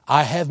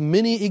 I have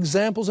many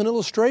examples and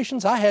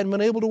illustrations I hadn't been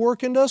able to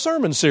work into a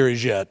sermon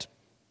series yet.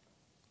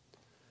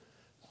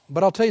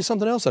 But I'll tell you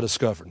something else I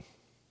discovered.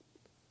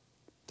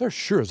 There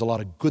sure is a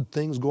lot of good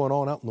things going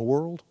on out in the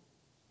world.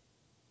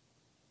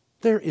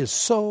 There is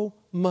so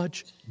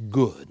much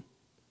good.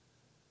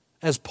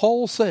 As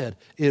Paul said,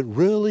 it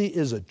really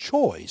is a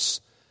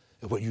choice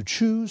of what you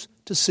choose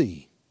to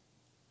see.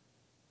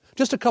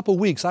 Just a couple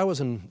weeks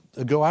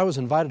ago, I was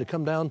invited to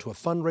come down to a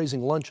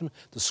fundraising luncheon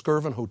at the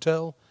Skirvin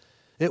Hotel.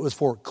 It was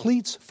for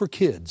Cleats for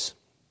Kids.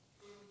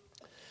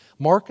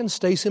 Mark and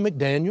Stacy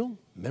McDaniel,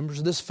 members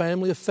of this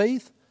family of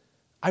faith,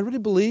 I really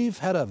believe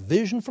had a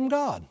vision from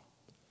God.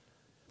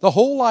 The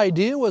whole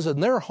idea was in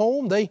their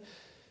home, they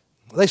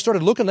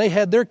started looking, they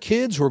had their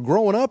kids who were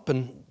growing up,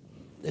 and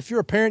if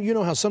you're a parent, you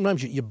know how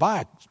sometimes you buy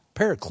a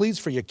pair of cleats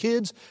for your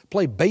kids,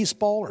 play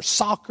baseball or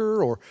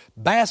soccer or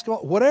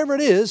basketball, whatever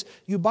it is,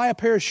 you buy a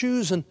pair of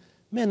shoes and,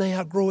 man, they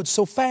outgrow it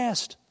so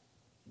fast.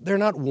 They're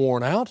not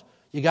worn out.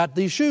 You got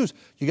these shoes.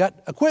 You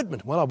got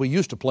equipment. Well, we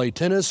used to play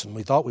tennis, and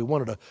we thought we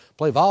wanted to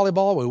play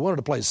volleyball. We wanted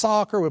to play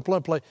soccer. We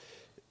wanted to play,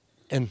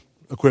 and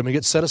equipment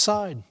gets set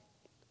aside.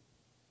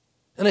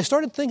 And I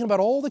started thinking about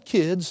all the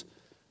kids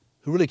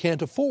who really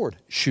can't afford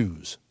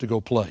shoes to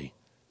go play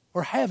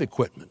or have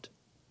equipment.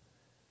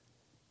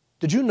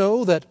 Did you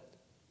know that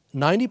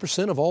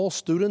 90% of all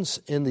students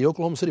in the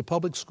Oklahoma City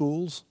Public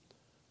Schools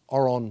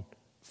are on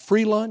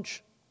free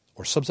lunch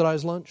or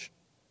subsidized lunch?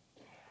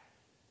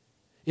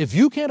 If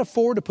you can't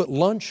afford to put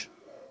lunch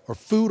or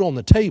food on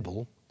the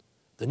table,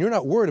 then you're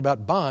not worried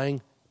about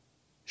buying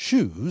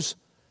shoes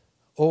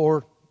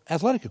or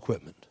athletic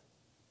equipment.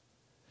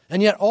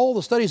 And yet all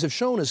the studies have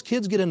shown as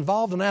kids get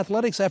involved in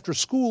athletics after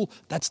school,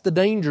 that's the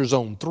danger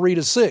zone, 3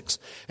 to 6.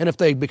 And if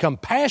they become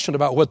passionate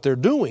about what they're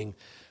doing,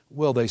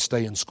 well, they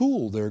stay in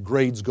school. Their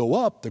grades go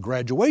up. The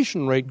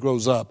graduation rate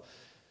goes up.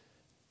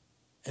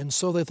 And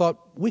so they thought,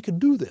 we could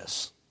do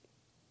this.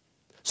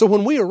 So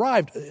when we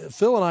arrived,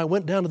 Phil and I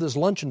went down to this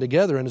luncheon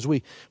together, and as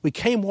we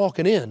came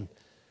walking in,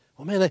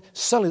 well, man,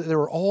 suddenly there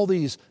were all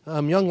these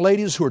young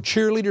ladies who are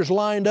cheerleaders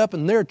lined up,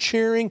 and they're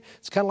cheering.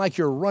 It's kind of like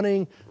you're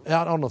running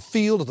out on the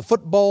field at the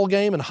football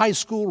game in high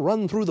school,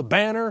 running through the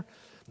banner.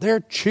 They're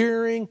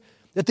cheering.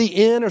 At the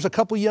end, there's a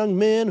couple young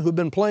men who've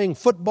been playing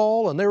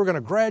football, and they were going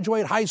to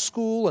graduate high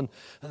school, and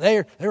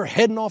they were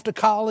heading off to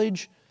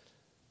college.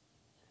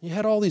 You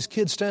had all these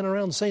kids standing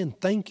around saying,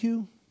 thank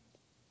you.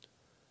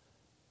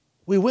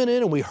 We went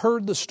in and we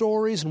heard the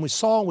stories, and we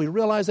saw and we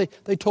realized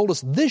they told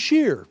us this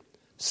year,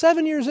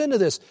 7 years into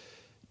this,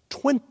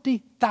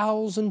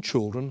 20,000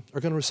 children are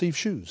going to receive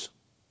shoes.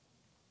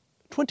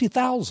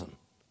 20,000.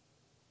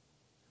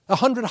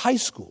 100 high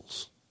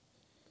schools.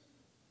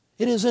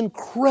 It is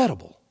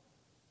incredible.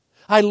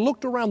 I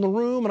looked around the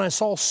room and I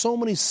saw so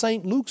many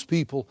St. Luke's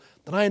people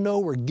that I know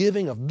were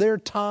giving of their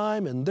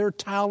time and their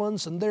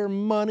talents and their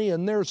money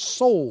and their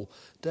soul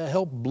to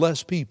help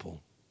bless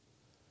people.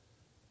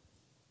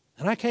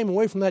 And I came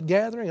away from that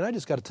gathering, and I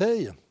just got to tell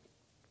you,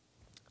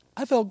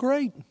 I felt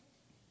great.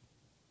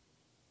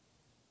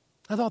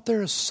 I thought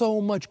there is so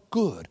much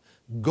good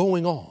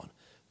going on.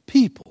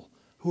 People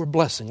who are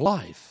blessing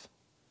life.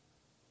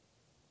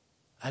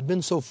 I'd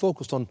been so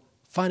focused on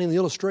finding the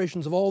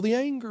illustrations of all the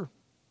anger.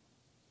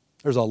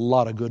 There's a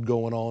lot of good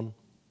going on.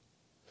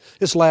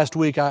 This last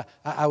week, I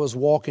was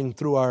walking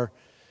through our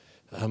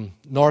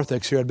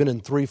narthex here. I'd been in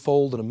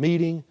Threefold at a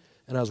meeting,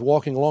 and I was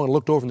walking along and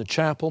looked over in the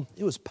chapel.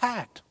 It was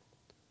packed.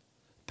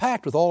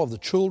 Packed with all of the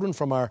children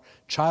from our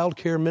child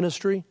care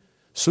ministry.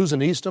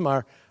 Susan Eastham,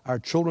 our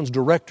children's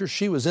director,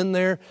 she was in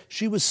there.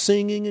 She was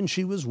singing and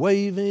she was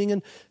waving,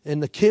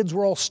 and the kids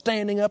were all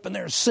standing up and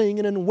they're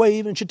singing and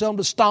waving. She'd tell them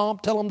to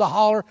stomp, tell them to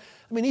holler.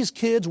 I mean, these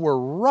kids were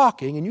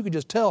rocking, and you could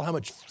just tell how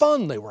much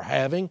fun they were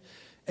having,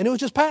 and it was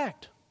just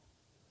packed.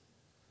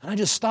 And I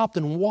just stopped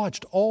and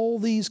watched all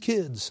these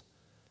kids.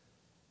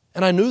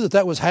 And I knew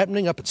that was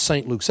happening up at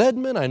St. Luke's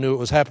Edmond. I knew it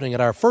was happening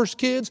at our First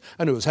Kids.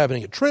 I knew it was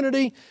happening at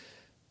Trinity.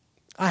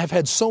 I have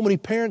had so many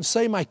parents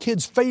say my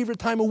kid's favorite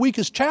time of week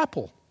is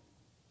chapel.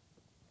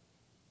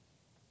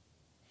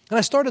 And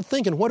I started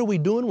thinking, what are we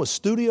doing with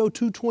Studio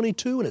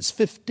 222 in its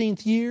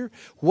 15th year?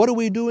 What are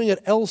we doing at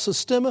El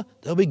Sistema?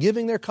 They'll be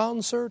giving their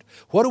concert.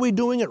 What are we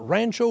doing at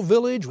Rancho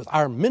Village with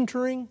our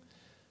mentoring?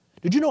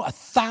 Did you know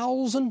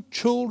 1,000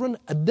 children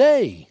a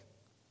day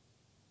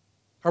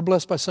are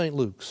blessed by St.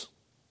 Luke's?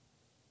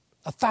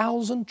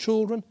 1,000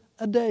 children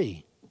a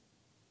day.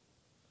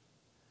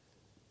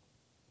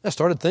 I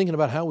started thinking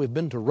about how we've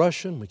been to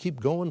Russia, and we keep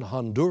going to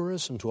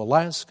Honduras and to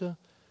Alaska.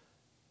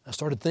 I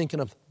started thinking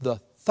of the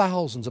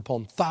thousands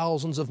upon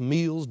thousands of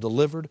meals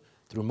delivered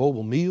through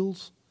mobile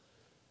meals.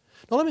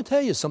 Now let me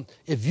tell you something.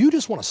 If you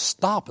just want to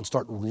stop and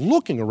start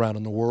looking around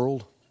in the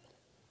world,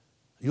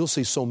 you'll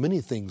see so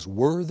many things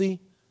worthy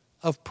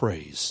of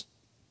praise.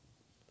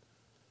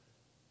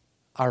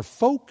 Our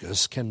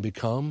focus can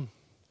become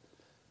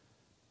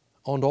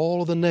on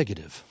all of the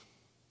negative,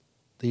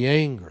 the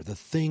anger, the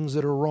things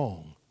that are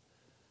wrong.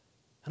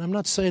 And I'm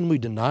not saying we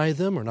deny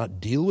them or not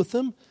deal with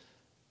them,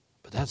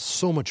 but that's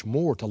so much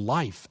more to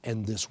life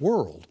and this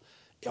world.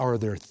 Are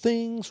there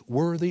things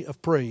worthy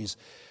of praise?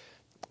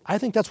 I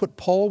think that's what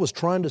Paul was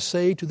trying to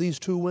say to these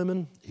two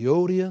women,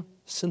 Euodia,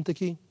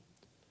 Syntyche.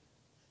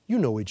 You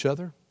know each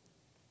other.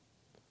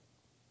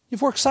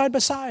 You've worked side by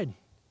side.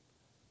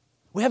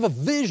 We have a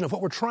vision of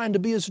what we're trying to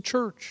be as a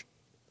church.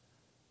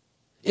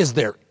 Is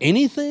there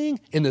anything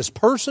in this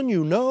person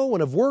you know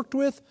and have worked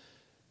with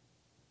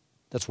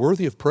that's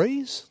worthy of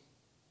praise?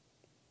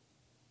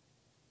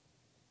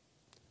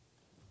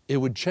 It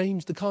would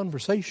change the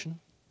conversation.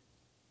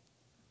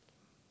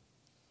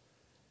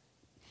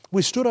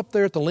 We stood up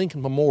there at the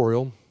Lincoln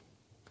Memorial.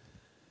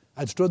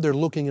 I'd stood there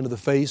looking into the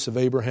face of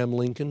Abraham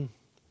Lincoln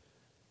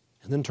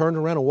and then turned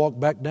around and walked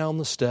back down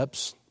the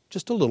steps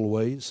just a little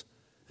ways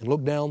and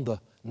looked down the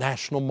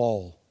National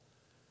Mall.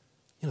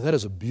 You know, that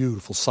is a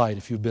beautiful sight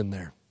if you've been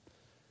there.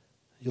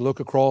 You look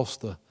across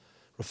the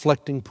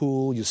reflecting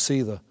pool, you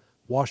see the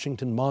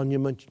Washington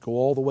Monument, you go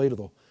all the way to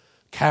the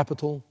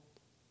Capitol.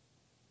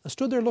 I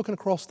stood there looking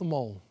across the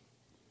mall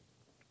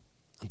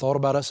and thought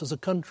about us as a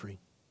country.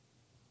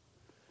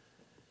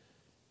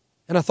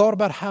 And I thought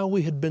about how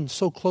we had been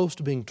so close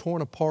to being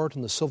torn apart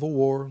in the Civil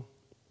War,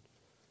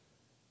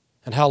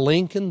 and how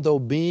Lincoln, though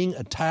being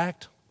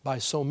attacked by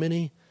so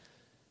many,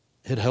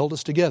 had held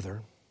us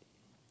together.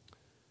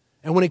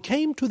 And when it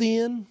came to the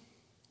end,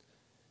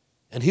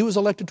 and he was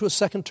elected to a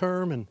second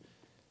term,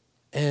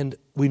 and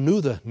we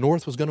knew the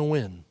North was going to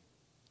win,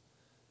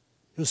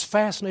 it was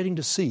fascinating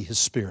to see his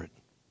spirit.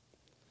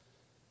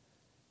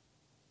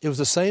 It was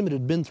the same it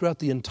had been throughout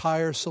the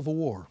entire Civil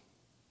War.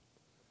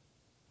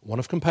 One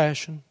of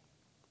compassion,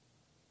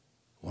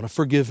 one of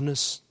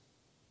forgiveness,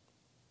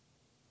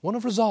 one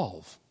of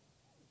resolve.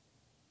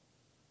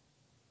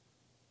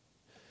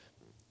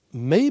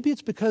 Maybe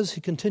it's because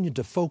he continued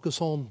to focus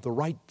on the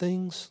right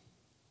things.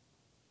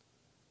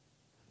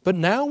 But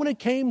now when it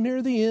came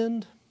near the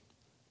end,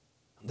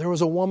 there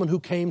was a woman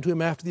who came to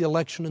him after the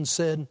election and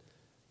said,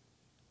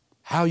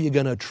 "How are you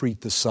going to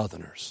treat the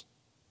Southerners?"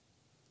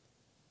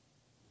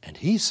 And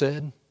he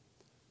said,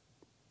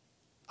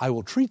 "I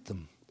will treat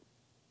them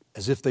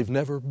as if they've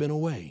never been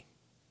away."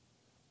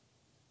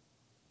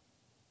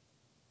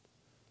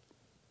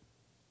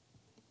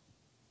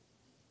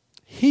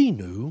 He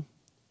knew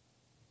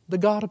the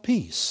God of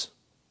peace.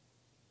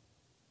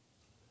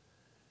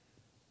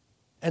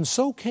 And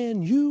so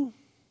can you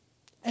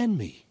and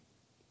me.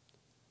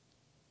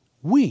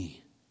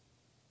 We,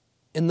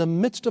 in the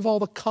midst of all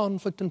the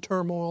conflict and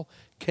turmoil,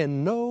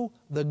 can know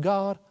the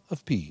God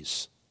of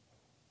peace.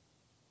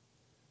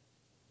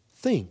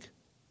 Think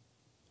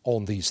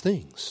on these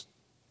things.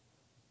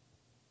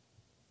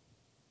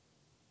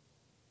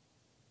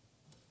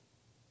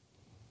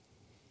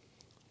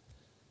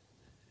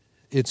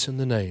 It's in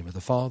the name of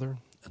the Father,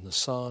 and the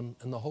Son,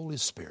 and the Holy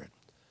Spirit.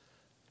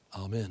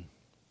 Amen.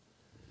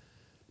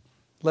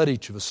 Let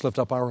each of us lift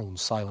up our own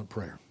silent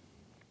prayer.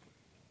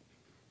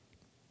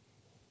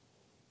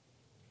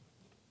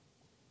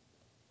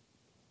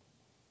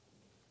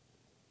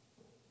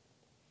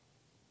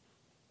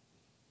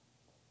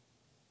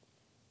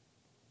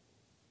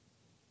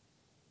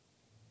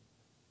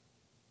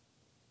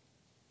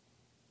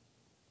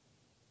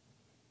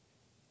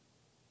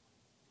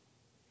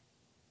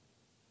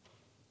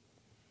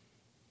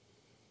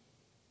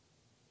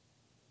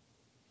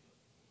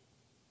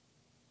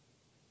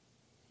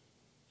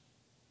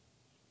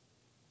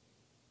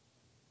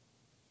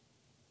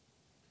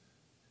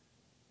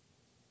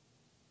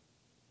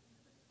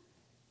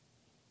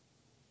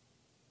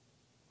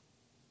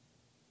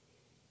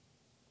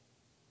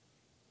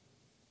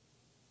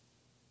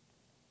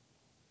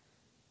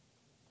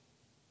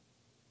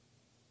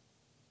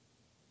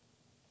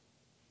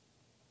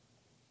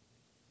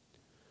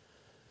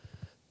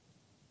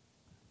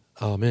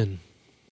 Amen.